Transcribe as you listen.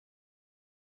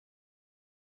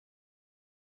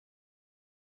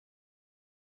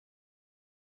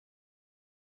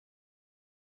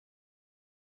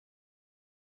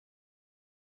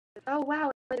Oh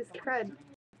wow, it is crud.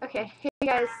 Okay, hey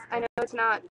guys, I know it's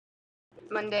not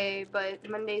Monday, but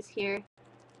Monday's here.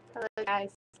 Hello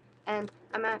guys. And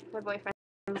I'm at my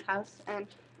boyfriend's house, and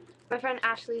my friend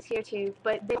Ashley's here too,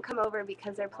 but they don't come over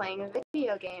because they're playing a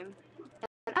video game.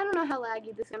 And I don't know how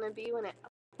laggy this is gonna be when it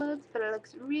uploads, but it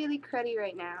looks really cruddy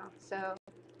right now, so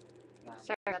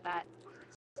sorry about that.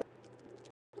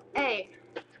 Hey,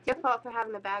 it's your fault for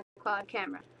having a bad quad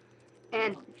camera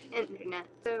and internet.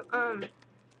 So,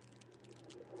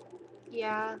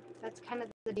 yeah, that's kind of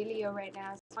the dealio right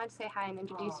now. So I wanted to say hi and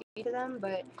introduce you to them,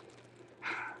 but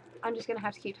I'm just gonna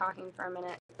have to keep talking for a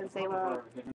minute because they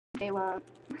won't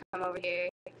come over here.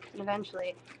 And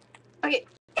eventually, okay,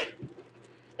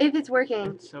 if it's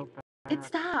working, It's so bad. it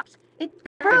stopped. It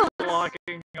It's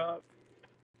locking up.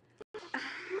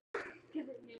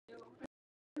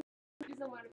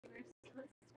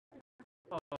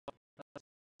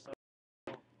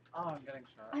 Oh, I'm getting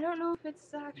shot. I don't know if it's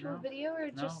the actual video or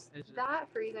just that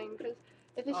freezing, because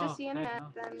if it's just the internet,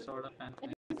 then sort of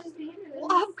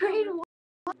we'll upgrade.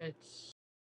 It's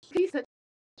Such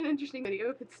an interesting video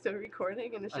if it's still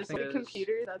recording and it's just like a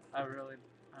computer that's I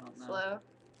don't know. slow.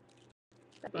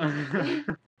 That'd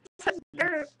be such a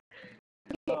nerve.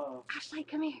 Okay, Ashley,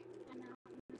 come here.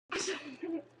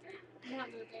 I'm not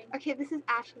moving. Okay, this is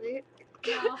Ashley.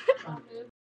 No, I'll move.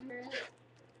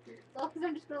 Well, because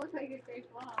I'm just gonna look like a gray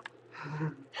blob.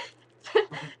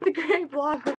 The gray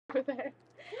blob over there.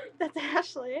 That's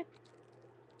Ashley.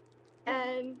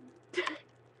 And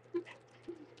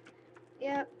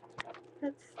yeah,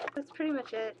 that's pretty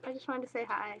much it. I just wanted to say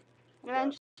hi. And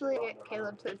eventually get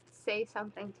Caleb to say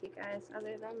something to you guys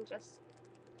other than just,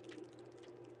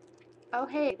 oh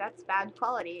hey, that's bad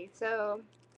quality. So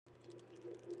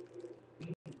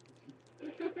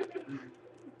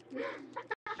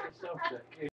so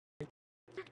sick.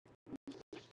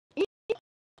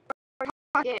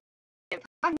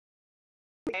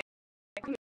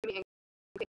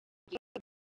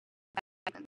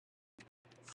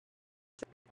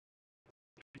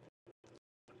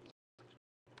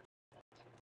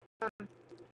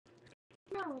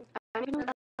 No. I don't even know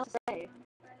what else to say.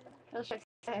 What else should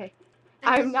I say?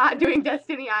 I'm not doing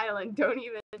Destiny Island. Don't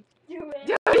even. Do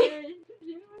it. Don't even. Do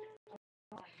it.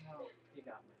 No, you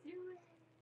got me. Do it.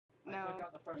 No. I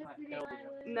forgot the first time I killed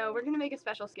you. No, we're gonna make a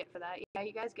special skit for that. Yeah,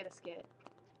 you guys get a skit.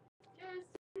 Just.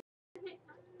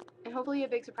 And hopefully a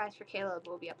big surprise for Caleb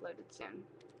will be uploaded soon.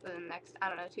 Within the next, I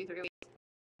don't know, 2-3 weeks.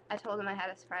 I told him I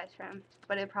had a surprise for him,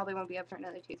 but it probably won't be up for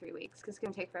another 2-3 weeks because it's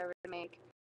gonna take forever to make.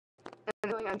 And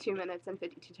it's only on 2 minutes and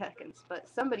 52 seconds. But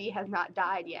somebody has not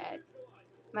died yet.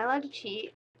 Am I allowed to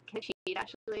cheat? Can I cheat,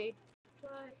 actually?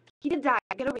 What? He did die.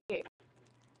 Get over here.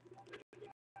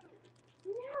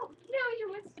 No, you're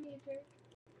Winston, you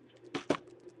jerk.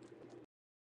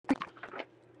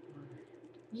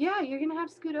 Yeah, you're gonna have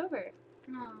to scoot over.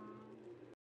 No.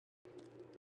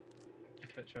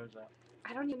 If it shows up.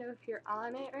 I don't even know if you're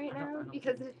on it right I now, don't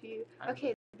because think if you... I'm-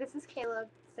 Okay, this is Caleb.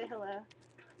 Say hello.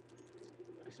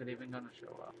 Is it even gonna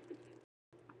show up?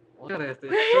 Look at it.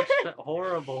 It's such a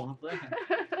horrible thing.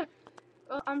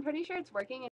 Well, I'm pretty sure it's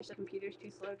working, and it's the computer's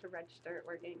too slow to register it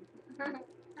working. There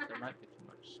might be too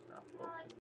much stuff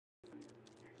open.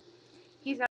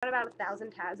 He's got about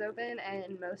 1,000 tabs open,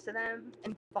 and most of them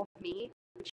involve me,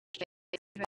 which makes it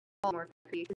even more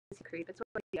creepy. It's creep. It's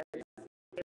what he does.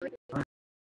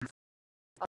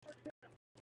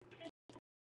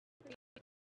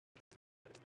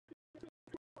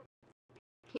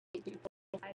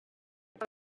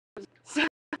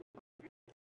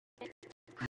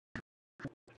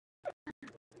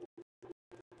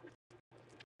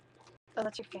 Oh,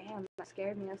 that's your fan. That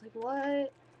scared me. I was like,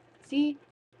 what? See?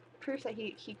 Proof that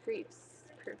he creeps.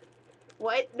 Proof.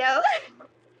 What? No?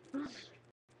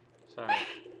 Sorry.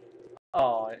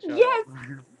 Oh, it showed Yes!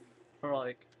 up. For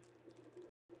like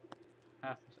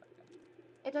half a second.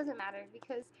 It doesn't matter,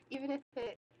 because even if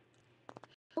it...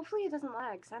 Hopefully it doesn't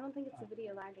lag, because I don't think it's the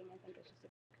video lagging. I think it's just a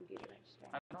computer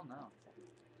registering. I don't know.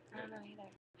 I don't know either.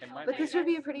 It might But be this would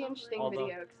be a pretty interesting Although-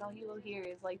 video, because all you will hear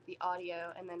is like the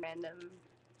audio and then random...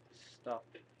 stuff.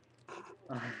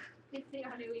 Is the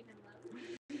audio even low?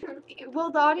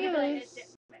 Well, the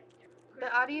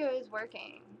audio is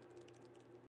working.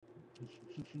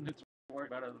 It's more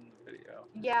better than the video.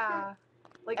 Yeah.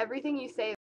 Like, everything you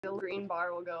say, the green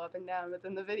bar will go up and down, but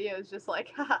then the video is just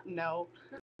like, haha, no.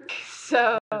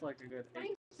 So... It's like a good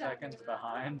 8 seconds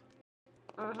behind.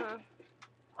 Uh-huh.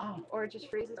 Oh, Or it just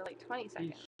freezes for like 20 he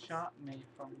seconds. shot me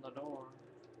from the door.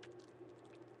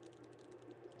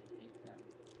 I hate them.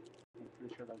 I'm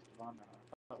pretty sure that's Devon now.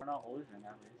 But we're not losing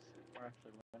at least. We're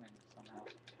actually winning somehow.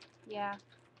 Yeah.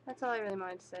 That's all I really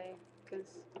wanted to say,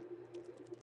 because...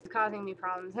 causing me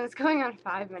problems, and it's going on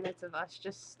 5 minutes of us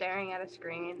just staring at a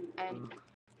screen. And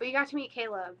but you got to meet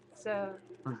Kaleb, so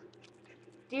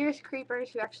dearest creepers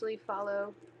who actually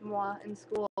follow moi in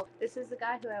school, this is the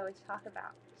guy who I always talk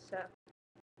about. So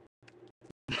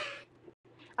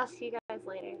I'll see you guys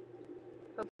later.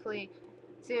 Hopefully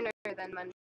sooner than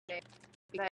Monday,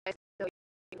 because I still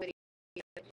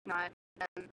not